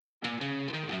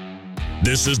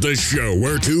This is the show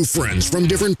where two friends from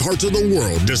different parts of the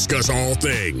world discuss all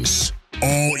things,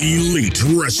 all elite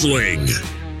wrestling.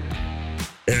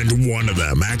 And one of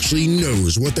them actually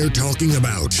knows what they're talking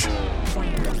about.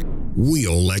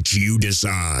 We'll let you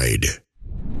decide.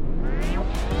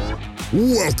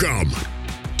 Welcome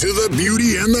to the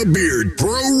Beauty and the Beard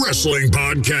Pro Wrestling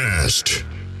Podcast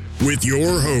with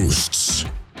your hosts,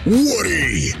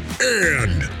 Woody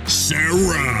and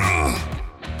Sarah.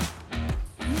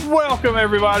 Welcome,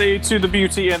 everybody, to the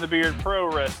Beauty and the Beard Pro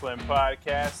Wrestling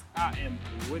Podcast. I am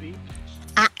Woody.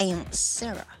 I am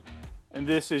Sarah. And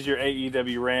this is your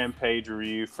AEW Rampage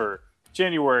review for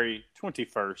January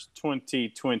 21st,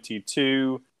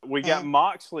 2022. We got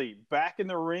Moxley back in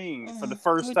the ring for the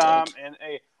first time in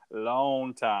a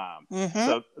long time.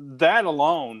 So that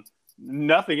alone,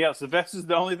 nothing else. If this is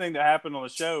the only thing that happened on the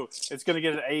show, it's going to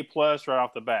get an A+ right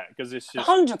off the bat because it's just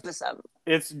 100%.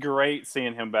 It's great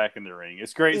seeing him back in the ring.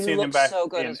 It's great seeing him back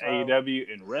in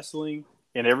AEW, in wrestling,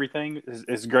 in everything.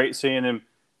 It's great seeing him,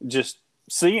 just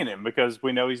seeing him because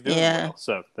we know he's doing well.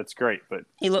 So that's great. But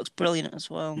he looks brilliant as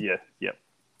well. Yeah.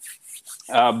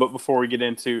 But before we get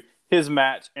into his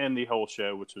match and the whole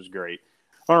show, which was great,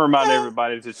 I want to remind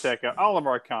everybody to check out all of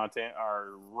our content, our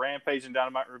Rampage and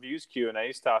Dynamite reviews,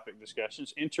 Q&As, topic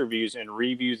discussions, interviews, and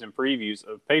reviews and previews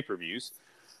of pay-per-views.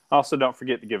 Also, don't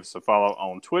forget to give us a follow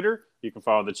on Twitter. You can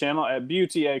follow the channel at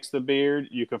BeautyXTheBeard.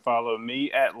 You can follow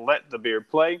me at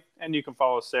LetTheBeardPlay. And you can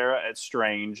follow Sarah at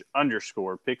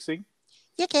Strange_Pixie.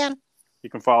 You can. You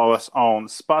can follow us on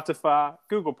Spotify,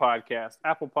 Google Podcasts,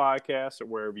 Apple Podcasts, or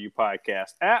wherever you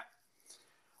podcast at.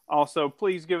 Also,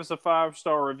 please give us a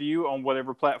 5-star review on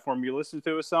whatever platform you listen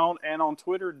to us on. And on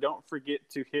Twitter, don't forget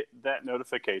to hit that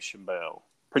notification bell.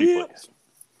 Please.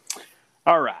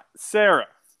 All right, Sarah.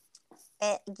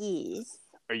 Yes.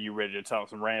 Are you ready to talk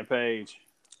some Rampage?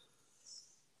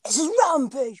 It's a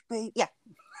Rampage, baby. Yeah.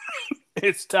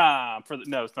 It's time for the...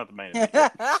 No, it's not the main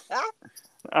event.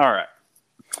 All right.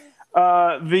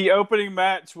 The opening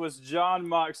match was Jon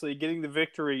Moxley getting the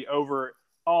victory over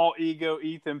All Ego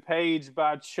Ethan Page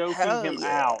by choking him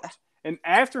out. And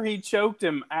after he choked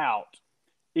him out,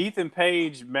 Ethan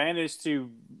Page managed to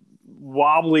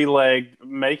wobbly leg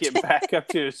make it back up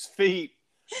to his feet,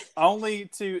 only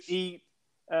to eat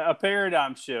a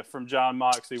paradigm shift from Jon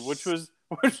Moxley, which was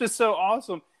so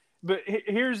awesome. But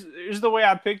here's the way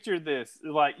I pictured this.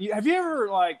 Like, have you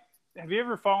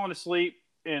ever fallen asleep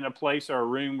in a place or a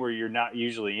room where you're not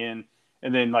usually in,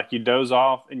 and then like you doze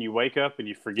off and you wake up and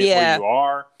you forget where you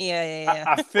are? Yeah.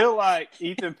 I feel like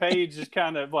Ethan Page just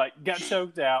kind of like got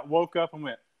choked out, woke up and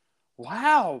went,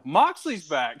 "Wow, Moxley's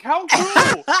back! How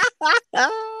cool!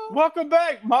 Welcome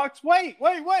back, Mox! Wait!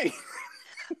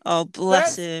 Oh,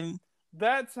 bless him."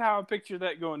 That's how I picture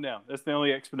that going down. That's the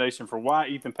only explanation for why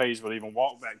Ethan Page would even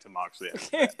walk back to Moxley.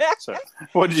 So,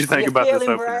 what did you think about this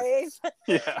opener?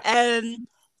 Yeah.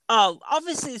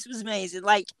 Obviously this was amazing.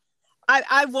 Like,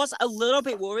 I was a little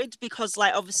bit worried because,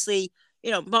 like, obviously,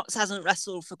 you know, Mox hasn't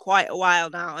wrestled for quite a while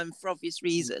now, and for obvious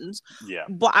reasons. Yeah.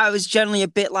 But I was generally a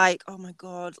bit like, oh my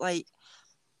god, like,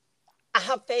 I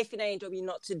have faith in AEW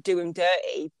not to do him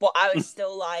dirty, but I was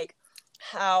still like,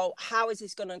 how is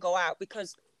this going to go out?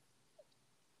 Because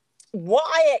what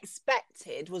I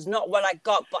expected was not what I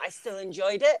got, but I still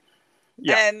enjoyed it.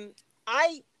 Yeah.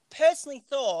 I personally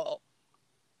thought,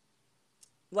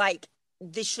 like,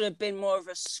 this should have been more of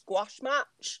a squash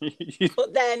match.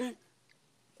 but then,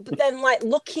 like,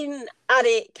 looking at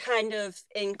it kind of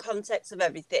in context of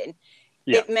everything,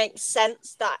 it makes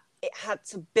sense that it had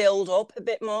to build up a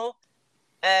bit more.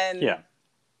 So,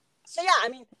 I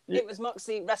mean, it was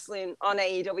Moxley wrestling on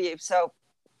AEW, so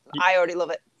I already love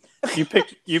it.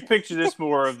 You picture this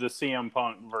more of the CM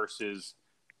Punk versus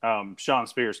Shawn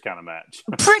Spears kind of match.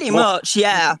 Pretty much,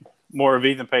 yeah. More of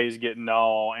Ethan Page getting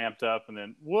all amped up and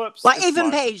then whoops. Like Ethan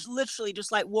Page literally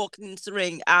just like walking into the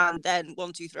ring and then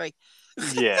 1, 2, 3.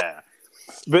 Yeah.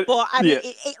 But I mean,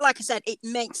 it, like I said, it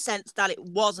makes sense that it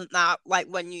wasn't that, like,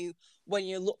 when you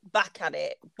look back at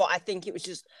it. But I think it was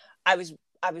just I was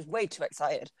way too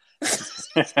excited.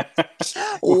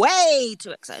 Way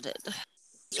too excited.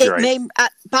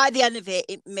 By the end of it,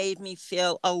 it made me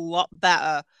feel a lot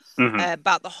better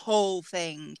about the whole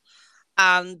thing,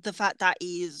 and the fact that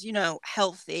he's, you know,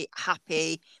 healthy,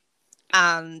 happy,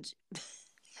 and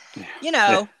you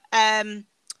know,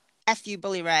 F you,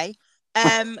 Bully Ray.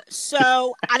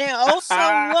 So, and I also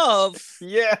love.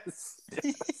 Yes.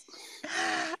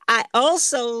 I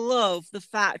also love the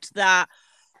fact that,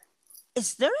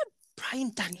 is there a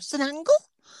Bryan Danielson angle?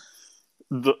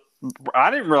 I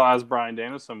didn't realize Bryan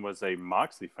Danielson was a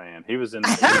Moxley fan. He was in.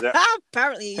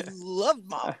 Apparently, he loved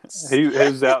Mox. he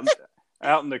was out.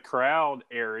 out in the crowd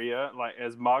area, like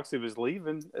as Moxley was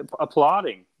leaving,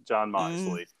 applauding John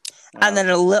Moxley. And then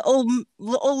a little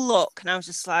look, and I was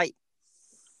just like,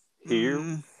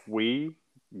 here we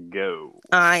go.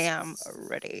 I am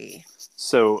ready.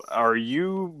 So, are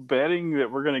you betting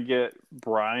that we're going to get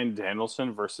Bryan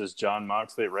Danielson versus John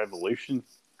Moxley at Revolution?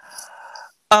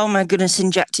 Oh my goodness,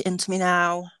 inject it into me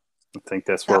now. I think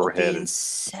that's where we're headed.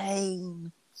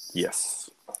 Insane. Yes.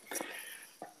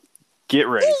 Get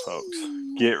ready, folks.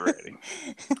 Get ready.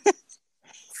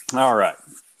 All right.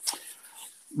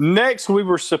 Next, we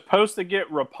were supposed to get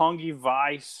Roppongi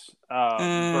Vice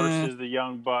versus the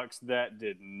Young Bucks. That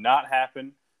did not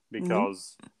happen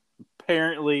because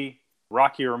apparently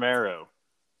Rocky Romero,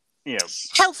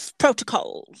 health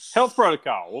protocols. Health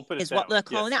protocol. We'll put it is what they're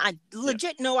calling it. I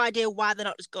legit no idea why they're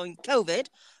not just going COVID,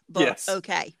 but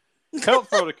okay. Health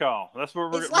protocol. That's where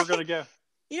we're going to go.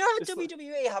 You know how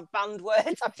WWE have banned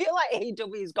words? I feel like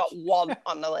AEW's got one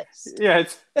on the list. Yeah,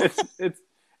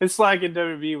 it's like in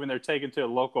WWE when they're taken to a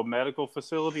local medical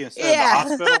facility instead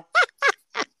of the hospital.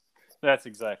 That's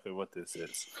exactly what this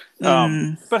is.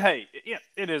 But hey,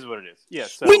 it is what it is. Yeah,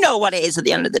 so, we know what it is at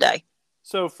the end of the day.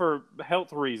 So for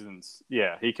health reasons,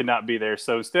 he could not be there.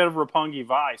 So instead of Roppongi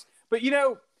Vice, but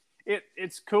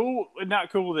it's cool,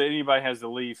 not cool that anybody has to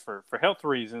leave for health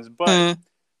reasons, but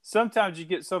sometimes you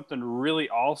get something really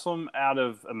awesome out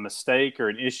of a mistake or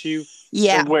an issue.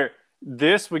 Yeah. Where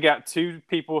we got two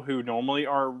people who normally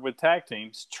are with tag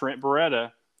teams, Trent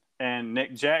Beretta and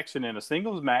Nick Jackson, in a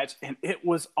singles match, and it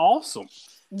was awesome.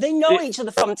 They know each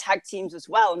other from tag teams as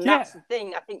well, and that's the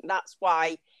thing. I think that's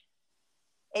why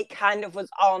it kind of was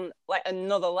on like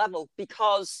another level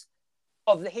because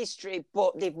of the history,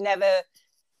 but they've never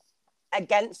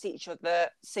against each other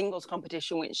singles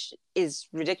competition, which is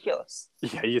ridiculous.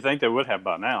 Yeah, you think they would have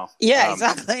by now. Yeah,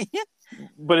 exactly.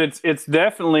 But it's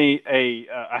definitely a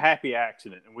happy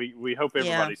accident, and we hope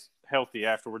everybody's healthy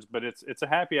afterwards. But it's a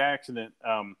happy accident,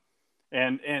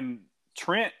 and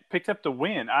Trent picked up the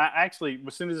win. I actually,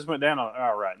 as soon as this went down,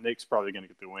 all right, Nick's probably going to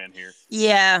get the win here.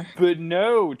 Yeah, but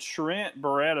no, Trent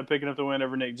Beretta picking up the win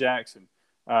over Nick Jackson.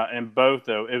 And both,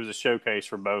 though, it was a showcase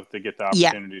for both to get the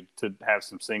opportunity to have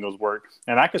some singles work.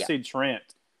 And I could see Trent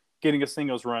getting a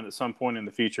singles run at some point in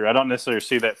the future. I don't necessarily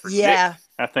see that for Nick.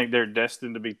 I think they're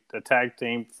destined to be a tag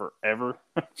team forever.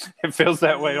 It feels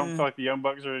that way. I don't feel like the Young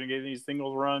Bucks are going to get any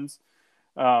singles runs.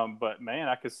 But, man,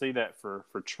 I could see that for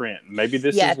Trent. Maybe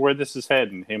this is where this is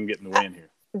heading, him getting the win here.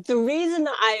 The reason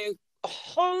that I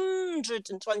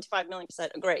 125 million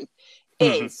 % agree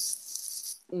is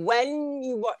when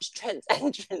you watch Trent's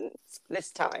entrance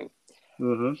this time,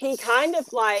 he kind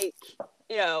of like,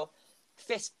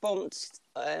 fist bumped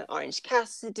Orange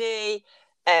Cassidy,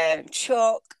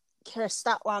 Chuck, Kira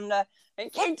Statlander, and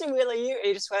it came to Wheeler Yuta.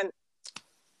 He just went,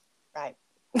 right.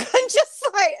 And just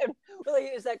like, Wheeler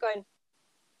Yuta's there going,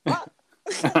 what?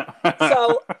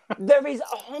 So there is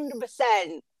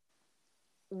 100%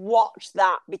 watch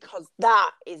that because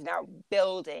that is now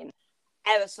building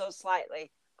ever so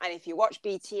slightly. And if you watch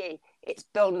BTE, it's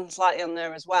building slightly on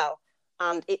there as well.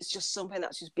 And it's just something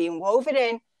that's just being woven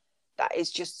in that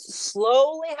is just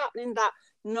slowly happening that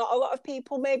not a lot of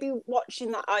people may be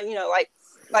watching that are,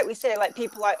 like we say, like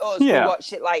people like us who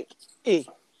watch it like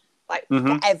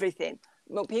for everything.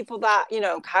 But people that,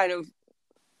 kind of,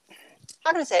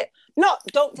 how can I say it?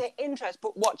 Don't take interest,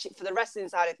 but watch it for the wrestling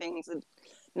side of things and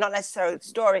not necessarily the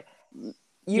story.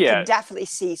 You can definitely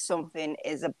see something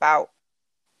is about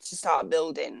to start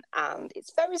building, and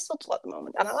it's very subtle at the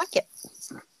moment, and I like it.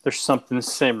 There's something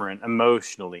simmering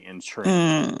emotionally in Trent,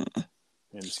 and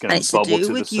it's going to bubble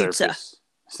to the surface.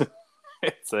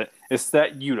 It's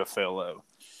that Yuta fellow.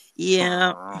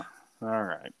 Yeah. All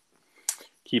right.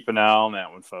 Keep an eye on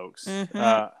that one, folks.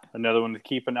 Another one to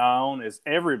keep an eye on is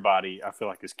everybody, I feel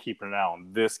like, is keeping an eye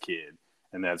on this kid,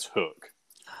 and that's Hook.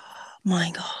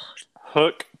 My God.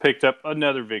 Hook picked up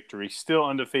another victory, still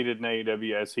undefeated in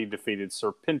AEW as he defeated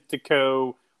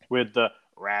Serpentico with the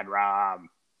Rad Rob.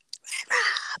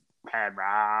 Rad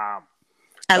Rob.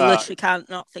 I literally can't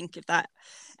not think of that.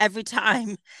 Every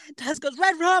time Taz goes,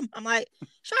 Red Rum, I'm like,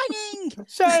 Shining!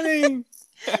 Shining!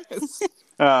 Yes.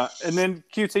 And then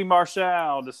QT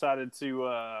Marshall decided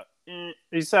to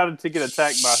get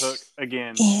attacked by Hook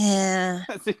again. Yeah.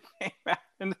 As he came out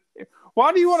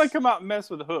why do you want to come out and mess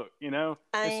with Hook?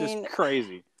 It's just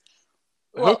crazy.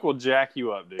 Hook will jack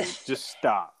you up, dude. Just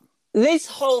stop. This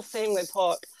whole thing with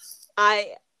Hook, I'm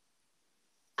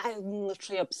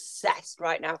literally obsessed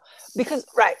right now. Because,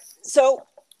 so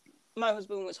my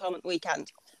husband was home at the weekend.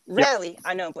 Rarely,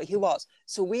 I know, but he was.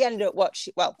 So we ended up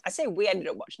watching, I say we ended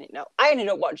up watching it. No, I ended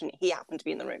up watching it. He happened to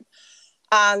be in the room.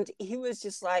 And he was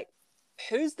just like,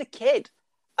 who's the kid?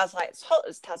 I was like,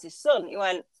 it's Taz's son. He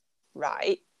went,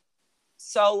 right.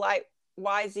 So, like,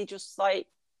 why is he just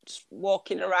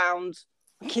walking around?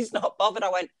 He's not bothered. I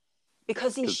went,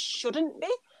 because he shouldn't be.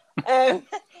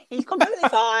 He's completely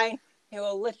fine. He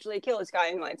will literally kill this guy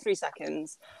in like 3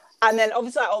 seconds. And then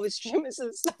obviously all the streamers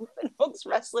and stuff, and Hook's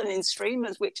wrestling in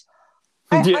streamers, which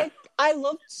I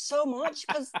loved so much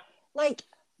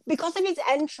because of his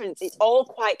entrance, it's all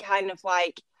quite kind of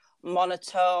like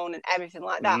monotone and everything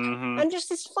like that. Mm-hmm. And just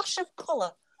this flash of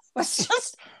colour was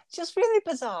just really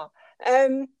bizarre.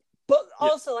 But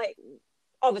also like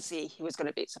obviously he was going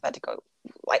to beat Savetico,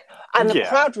 and the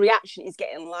crowd reaction is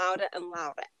getting louder and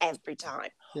louder every time,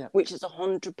 which is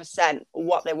 100%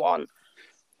 what they want.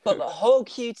 But the whole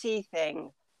QT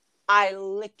thing, I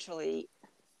literally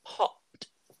popped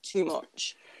too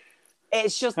much.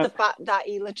 It's just the fact that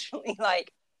he literally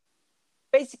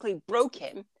basically broke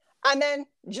him and then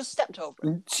just stepped over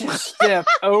him. Just stepped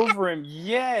over him.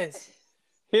 Yes.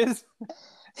 His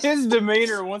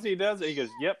demeanor once he does it, he goes,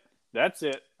 "Yep, that's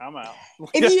it. I'm out."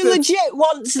 If you legit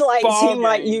want to seem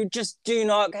like you just do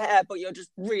not care, but you're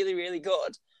just really, really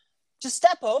good, just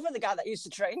step over the guy that used to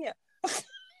train you.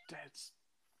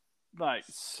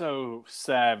 That's so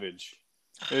savage.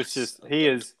 It's just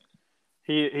he's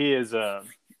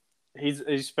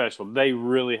special. They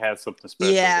really have something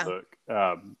special with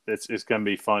Hook. It's going to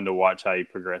be fun to watch how he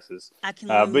progresses. I can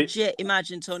legit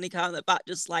imagine Tony Khan in the back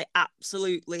just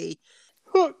absolutely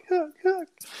Hook.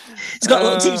 He's got a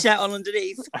little t-shirt on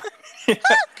underneath.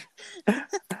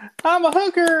 I'm a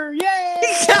hooker, yay!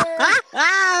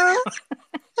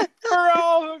 We're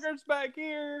all hookers back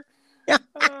here.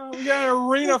 We got an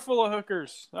arena full of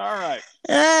hookers. All right.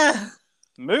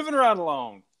 Moving right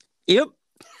along. Yep.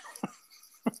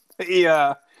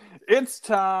 It's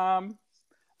time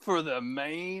for the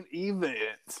main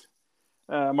event.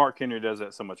 Mark Henry does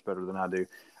that so much better than I do.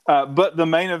 But the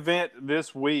main event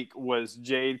this week was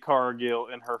Jade Cargill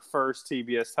in her first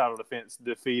TBS title defense,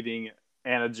 defeating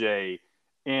Anna Jay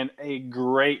in a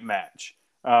great match.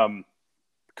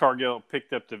 Cargill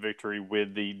picked up the victory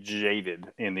with the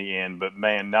Jaded in the end, but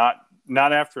man, not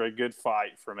after a good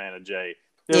fight from Anna Jay.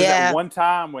 There was that one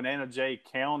time when Anna Jay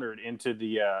countered into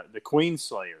the Queen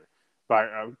Slayer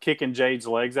by kicking Jade's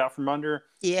legs out from under.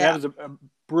 Yeah, that was a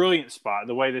brilliant spot.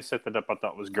 The way they set that up, I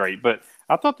thought was great. But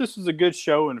I thought this was a good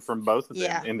showing from both of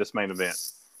them in this main event.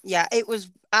 Yeah, it was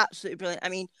absolutely brilliant. I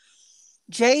mean,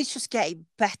 Jade's just getting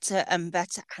better and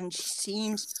better, and she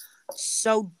seems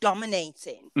so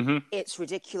dominating. Mm-hmm. It's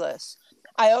ridiculous.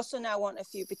 I also now want a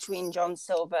feud between John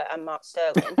Silver and Mark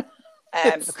Sterling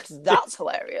because that's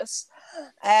hilarious.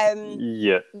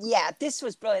 Yeah, this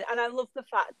was brilliant, and I love the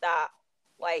fact that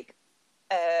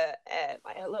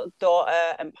her little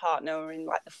daughter and partner were in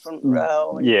the front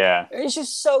row. It's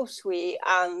just so sweet,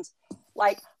 and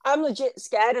I'm legit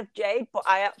scared of Jade, but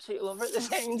I absolutely love her at the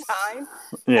same time.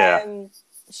 Yeah,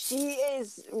 she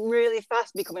is really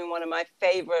fast becoming one of my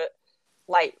favorite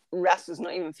wrestlers,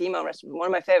 not even female wrestlers, but one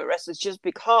of my favorite wrestlers, just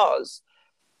because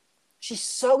she's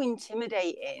so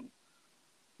intimidating,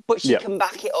 but she can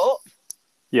back it up.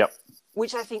 Yep.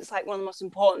 Which I think is one of the most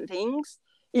important things.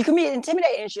 You can be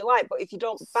intimidating as you like, but if you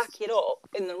don't back it up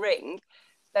in the ring,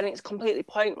 then it's completely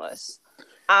pointless.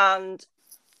 And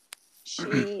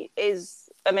she is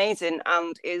amazing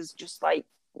and is just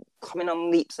coming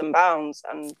on leaps and bounds,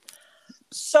 and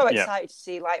so excited to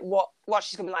see what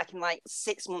she's gonna be in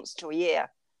 6 months to a year.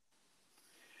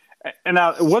 And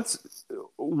now,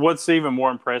 what's even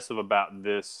more impressive about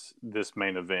this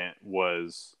main event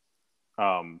was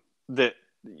that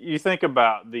you think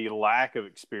about the lack of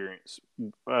experience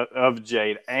of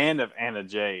Jade and of Anna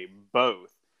Jay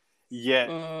both. Yet,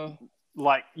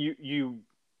 you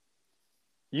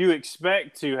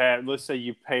expect to have, let's say,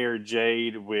 you pair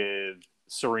Jade with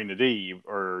Serena Deeb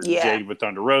or Jade with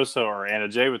Thunder Rosa or Anna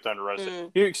Jay with Thunder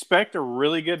Rosa. You expect a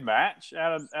really good match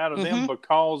out of them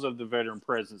because of the veteran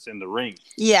presence in the ring.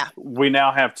 Yeah, we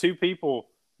now have two people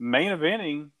main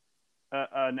eventing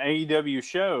an AEW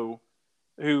show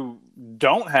who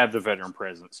don't have the veteran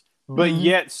presence, but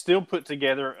yet still put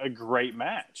together a great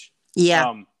match.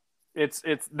 Yeah,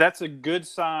 that's a good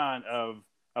sign of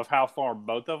how far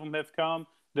both of them have come.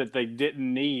 That they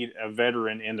didn't need a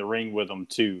veteran in the ring with them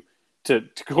to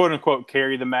quote unquote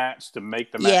carry the match, to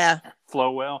make the match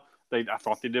flow well. I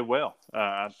thought they did well,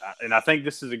 and I think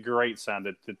this is a great sign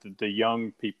that the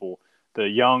young people,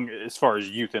 as far as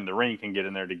youth in the ring, can get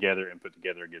in there together and put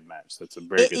together a good match. That's a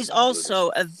very. It is also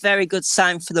a very good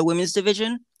sign for the women's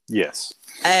division. Yes,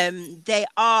 they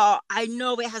are. I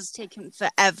know it has taken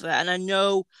forever, and I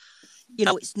know,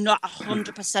 it's not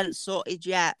 100% sorted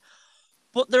yet,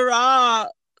 but there are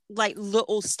like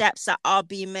little steps that are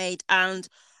being made, and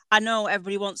I know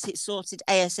everybody wants it sorted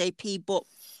ASAP, but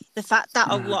the fact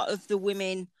that a lot of the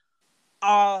women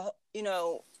are, you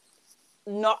know,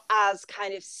 not as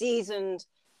kind of seasoned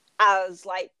as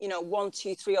like, you know, 1,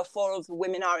 2, 3, or 4 of the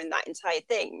women are in that entire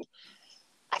thing.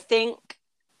 I think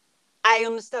I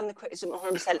understand the criticism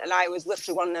 100%, and I was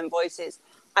literally one of them voices,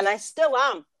 and I still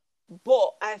am.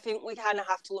 But I think we kind of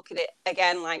have to look at it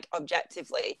again, like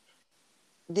objectively.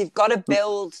 They've got to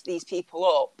build these people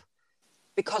up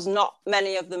because not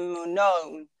many of them were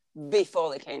known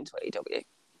before they came to AEW.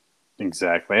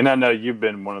 Exactly. And I know you've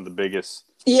been one of the biggest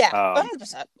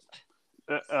 100%.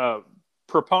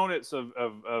 Proponents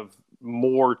of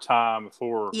more time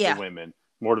for the women,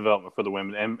 more development for the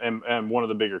women, and one of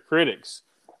the bigger critics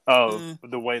of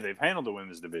the way they've handled the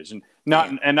women's division, not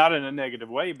in a negative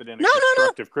way, but in a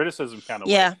constructive criticism kind of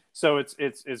way. So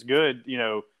it's good, you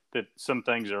know, that some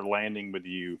things are landing with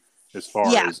you as far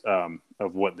as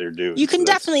of what they're doing. You can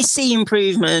definitely see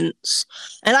improvements,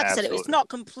 and like Absolutely. I said, it's not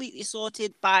completely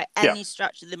sorted by any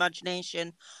stretch of the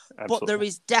imagination, but there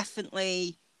is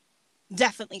definitely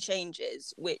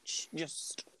changes which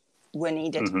just were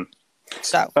needed.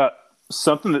 So.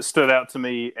 Something that stood out to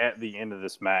me at the end of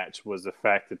this match was the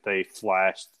fact that they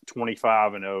flashed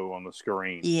 25-0 on the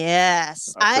screen.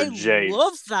 Yes, I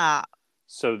love that.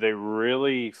 So they're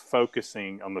really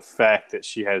focusing on the fact that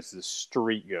she has this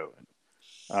streak going.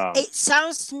 It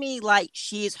sounds to me like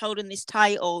she is holding this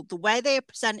title. The way they are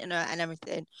presenting her and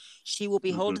everything, she will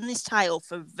be holding this title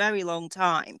for a very long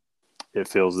time. It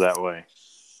feels that way.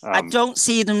 I don't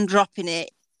see them dropping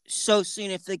it so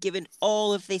soon if they're giving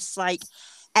all of this like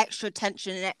extra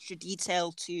attention and extra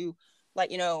detail to,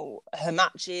 like, you know, her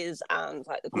matches and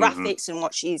like the graphics and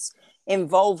what she's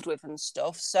involved with and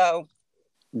stuff. So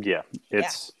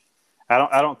it's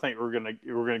I don't think we're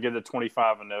gonna get a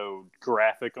 25-0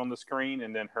 graphic on the screen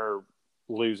and then her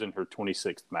losing her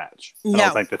 26th match. I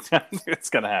don't think that's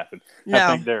gonna happen. No.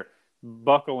 I think they're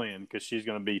buckle in because she's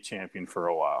gonna be champion for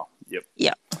a while.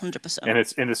 Yep, 100%.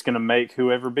 And it's gonna make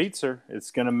whoever beats her.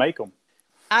 It's gonna make them.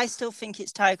 I still think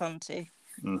it's Ty Conti.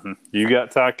 You got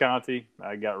Ty Conti,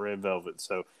 I got Red Velvet.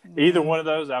 So either one of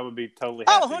those, I would be totally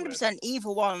happy 100%.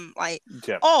 Either one, like,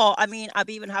 yep. Or I mean, I'd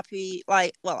be even happy.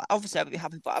 Like, well, obviously, I'd be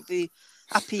happy, but I'd be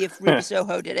happy if Ruby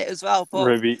Soho did it as well. But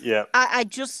Ruby, yeah. I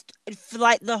just for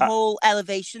like the whole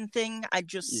elevation thing. I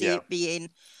just see it being,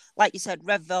 like you said,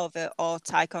 Red Velvet or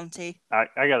Ty Conti. I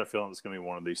got a feeling it's going to be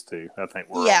one of these two. I think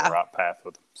we're on the right path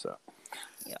with them.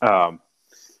 So,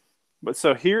 but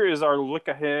so here is our look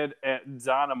ahead at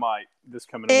Dynamite this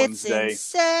coming Wednesday.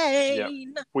 It's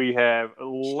insane. Yep. We have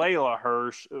Layla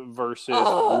Hirsch versus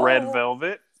Red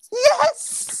Velvet.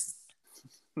 Yes!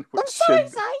 I'm so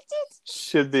excited.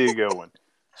 Should be a good one.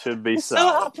 Should be so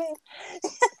happy.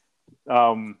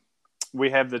 We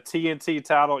have the TNT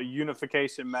title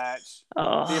unification match.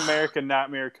 The American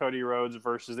Nightmare Cody Rhodes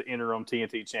versus the interim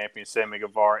TNT champion Sammy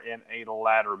Guevara in a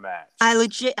ladder match. I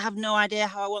legit have no idea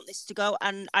how I want this to go,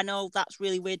 and I know that's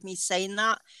really weird me saying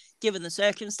that, given the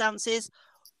circumstances.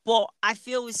 But I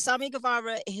feel with Sammy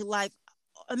Guevara, he'll have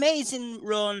amazing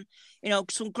run, you know,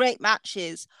 some great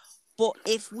matches. But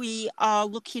if we are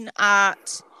looking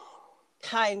at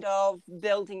kind of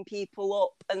building people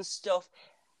up and stuff,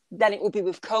 then it would be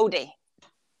with Cody.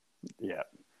 Yeah.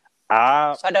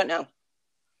 So I don't know.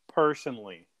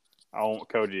 Personally, I want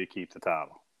Cody to keep the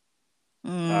title.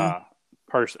 I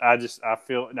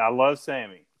feel, and I love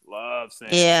Sammy.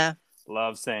 Yeah.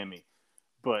 Love Sammy.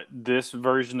 But this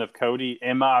version of Cody,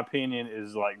 in my opinion,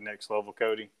 is like next level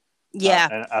Cody. Yeah.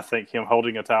 And I think him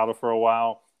holding a title for a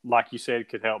while, like you said,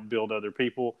 could help build other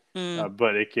people.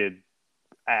 But it could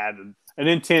add an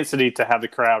intensity to how the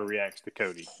crowd reacts to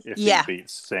Cody if he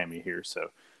beats Sammy here. So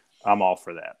I'm all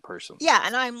for that personally. Yeah,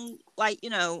 and I'm like, you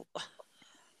know,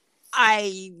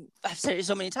 I've said it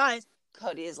so many times.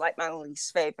 Cody is like my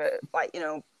least favorite, like, you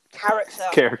know,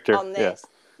 character on this.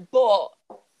 Yeah. But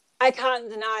I can't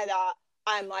deny that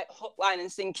I'm like hook, line,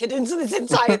 and sinker into this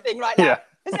entire thing right now.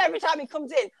 Because every time he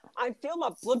comes in, I feel my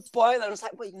blood boil, and I was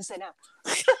like, "What are you gonna say now?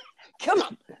 Come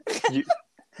on!"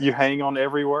 you hang on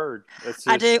every word.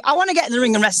 I do. I want to get in the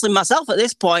ring and wrestling myself at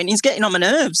this point. He's getting on my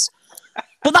nerves.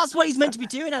 But that's what he's meant to be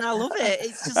doing, and I love it.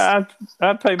 It's just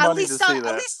I'd pay money to see that.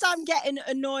 At least I'm getting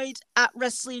annoyed at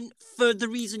wrestling for the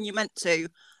reason you're meant to,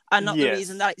 and not the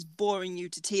reason that it's boring you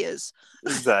to tears.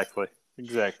 Exactly.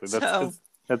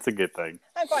 That's a good thing.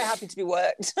 I'm quite happy to be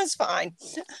worked. That's fine.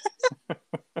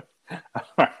 All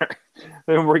right.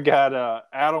 Then we got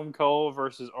Adam Cole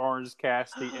versus Orange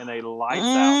Cassidy in a lights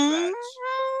out match.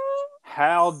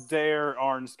 How dare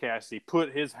Orange Cassidy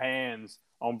put his hands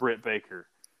on Britt Baker?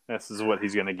 This is what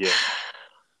he's going to get.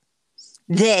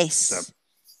 This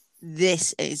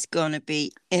is going to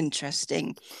be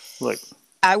interesting. Look,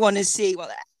 I want to see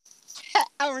what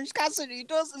Orange Cassidy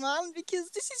does, man, because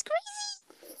this is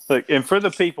crazy. Look, and for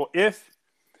the people, if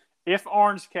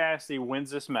Orange Cassidy wins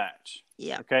this match,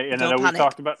 okay, and I know we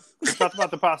talked about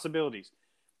the possibilities,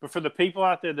 but for the people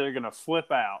out there that are going to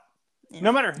flip out,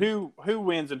 no matter who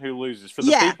wins and who loses, for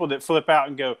the people that flip out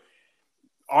and go,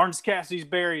 Orange Cassidy's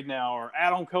buried now, or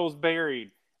Adam Cole's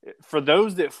buried, for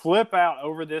those that flip out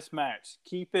over this match,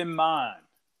 keep in mind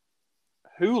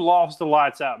who lost the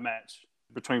lights out match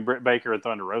between Britt Baker and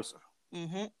Thunder Rosa.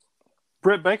 Mm-hmm.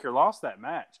 Britt Baker lost that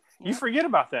match. You forget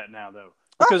about that now, though,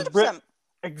 because 100%.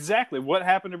 Exactly what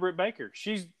happened to Britt Baker.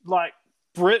 She's like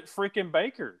Britt freaking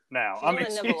Baker now. She's on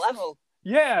another level.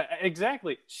 Yeah,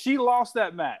 exactly. She lost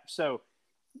that match, so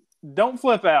don't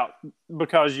flip out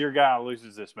because your guy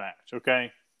loses this match.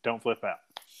 Okay, don't flip out.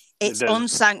 It's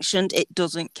unsanctioned. It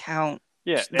doesn't count.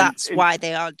 Yeah, that's why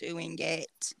they are doing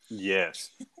it. Yes,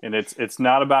 and it's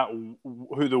not about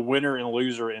who the winner and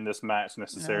loser in this match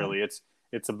necessarily. No.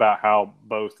 It's about how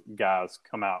both guys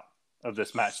come out of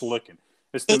this match looking.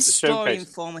 It's story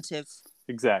informative.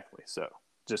 Exactly. So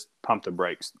just pump the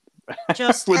brakes.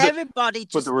 Just everybody,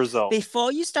 with the result.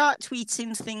 Before you start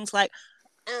tweeting things like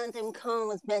Adam Cole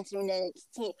was better in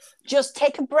NXT, just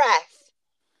take a breath,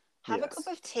 have a cup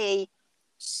of tea,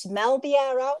 smell the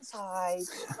air outside,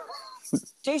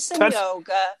 do some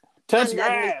yoga, and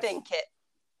then rethink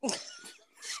it.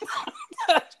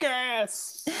 Touch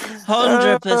grass.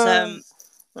 100%.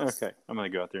 Okay, I'm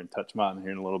going to go out there and touch mine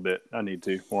here in a little bit. I need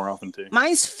to more often too.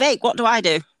 Mine's fake. What do I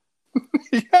do?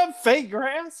 You have fake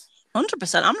grass?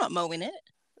 100%. I'm not mowing it.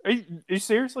 Are you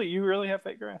seriously? You really have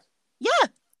fake grass? Yeah.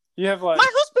 You have like... My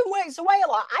husband works away a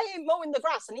lot. I ain't mowing the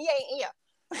grass and he ain't here.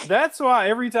 That's why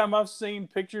every time I've seen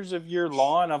pictures of your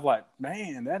lawn, I'm like,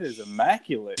 man, that is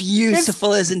immaculate.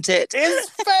 Beautiful, isn't it? It's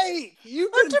fake.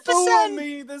 You've been 100%. Fooling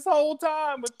me this whole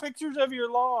time with pictures of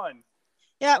your lawn.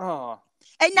 Yeah. Oh.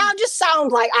 It now just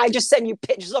sounds like I just send you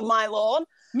pictures of my lawn.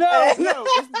 No, it's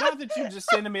not that you just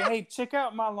sending me, hey, check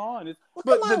out my lawn.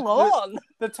 Look at my lawn.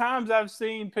 The times I've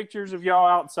seen pictures of y'all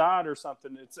outside or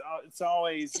something, it's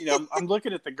always, I'm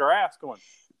looking at the grass going,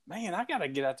 man, I got to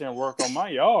get out there and work on my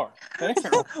yard.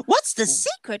 What's the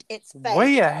secret? It's fake.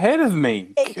 Way ahead of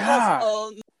me.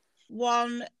 God.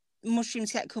 One,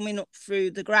 mushrooms kept coming up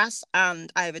through the grass,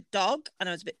 and I have a dog, and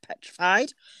I was a bit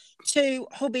petrified. 2,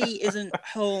 hubby isn't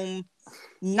home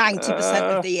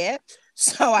 90% of the year,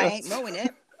 so I ain't mowing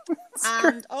it.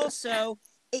 And also,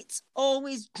 it's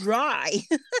always dry.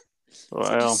 Well,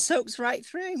 so it just soaks right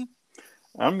through.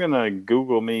 I'm going to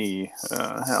Google me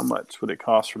how much would it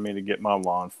cost for me to get my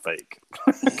lawn fake.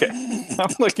 Okay.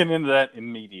 I'm looking into that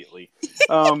immediately.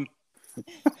 That's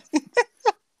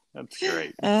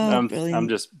great. I'm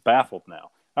just baffled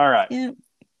now. All right. Yeah.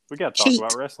 We got to talk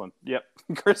about wrestling. Yep.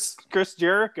 Chris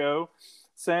Jericho,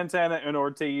 Santana, and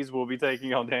Ortiz will be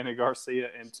taking on Danny Garcia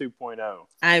in 2.0.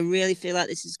 I really feel like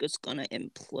this is just going to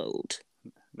implode.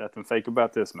 Nothing fake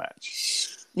about this match.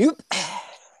 Nope.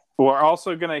 We're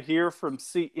also going to hear from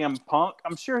CM Punk.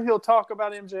 I'm sure he'll talk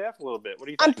about MJF a little bit. What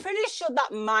do you think? I'm pretty sure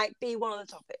that might be one of the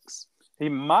topics. He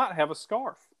might have a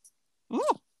scarf.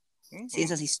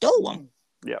 Seems as he stole one.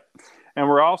 Yep. And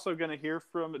we're also going to hear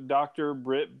from Dr.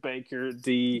 Britt Baker,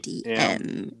 DMD.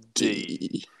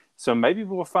 So maybe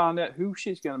we'll find out who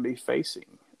she's going to be facing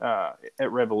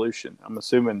at Revolution. I'm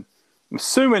assuming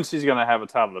she's going to have a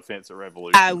title defense at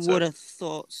Revolution. I would have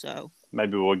thought so.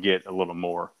 Maybe we'll get a little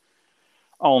more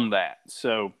on that.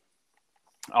 So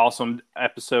awesome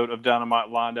episode of Dynamite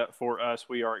lined up for us.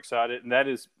 We are excited. And that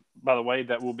is, by the way,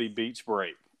 that will be Beach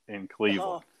Break in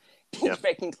Cleveland. Beach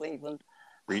Break in Cleveland.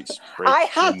 I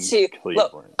had to.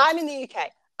 Look, I'm in the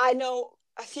UK. I know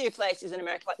a few places in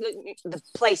America, like the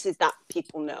places that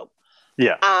people know.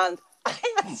 Yeah. And I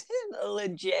had to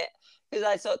legit, because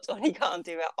I saw Tony Khan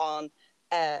do it on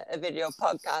a video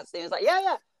podcast. And he was like,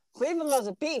 yeah, Cleveland has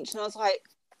a beach. And I was like,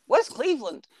 where's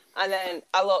Cleveland? And then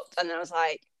I looked and I was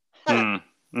like, it's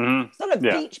not a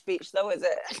beach though, is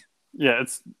it? Yeah,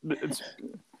 it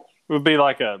would be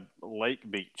like a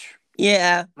lake beach.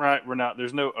 Yeah. Right.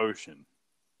 There's no ocean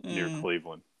near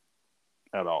Cleveland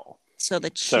at all. So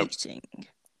they're cheating.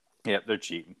 Yep, they're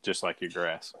cheating, just like your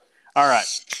grass. All right.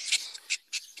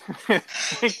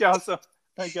 Thank y'all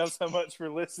so much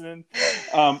for listening.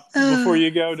 Before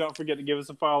you go, don't forget to give us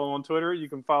a follow on Twitter. You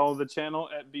can follow the channel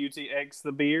at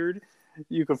BeautyXTheBeard.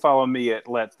 You can follow me at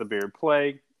Let the Beard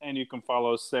Play. And you can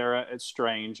follow Sarah at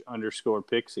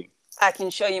Strange_Pixie. I can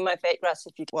show you my fake grass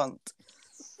if you want.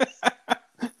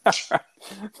 All right.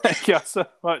 Thank y'all so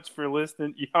much for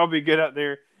listening. Y'all be good out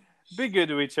there. Be good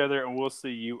to each other, and we'll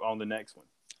see you on the next one.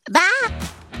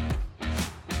 Bye.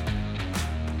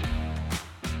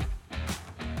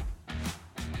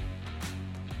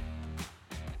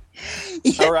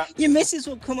 Yeah, All right. your missus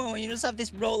will come home and you just have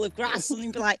this roll of grass and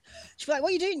you'll be like, she'll be like, what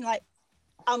are you doing? You're like,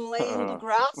 I'm laying the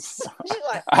grass. She's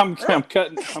like, I'm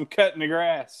cutting the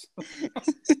grass.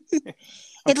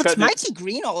 it looks mighty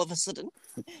green all of a sudden.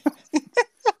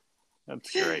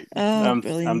 That's great. Oh,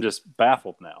 I'm just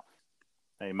baffled now.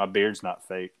 Hey, my beard's not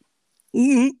fake.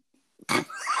 Mm-hmm.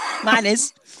 Mine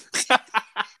is. All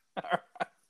right.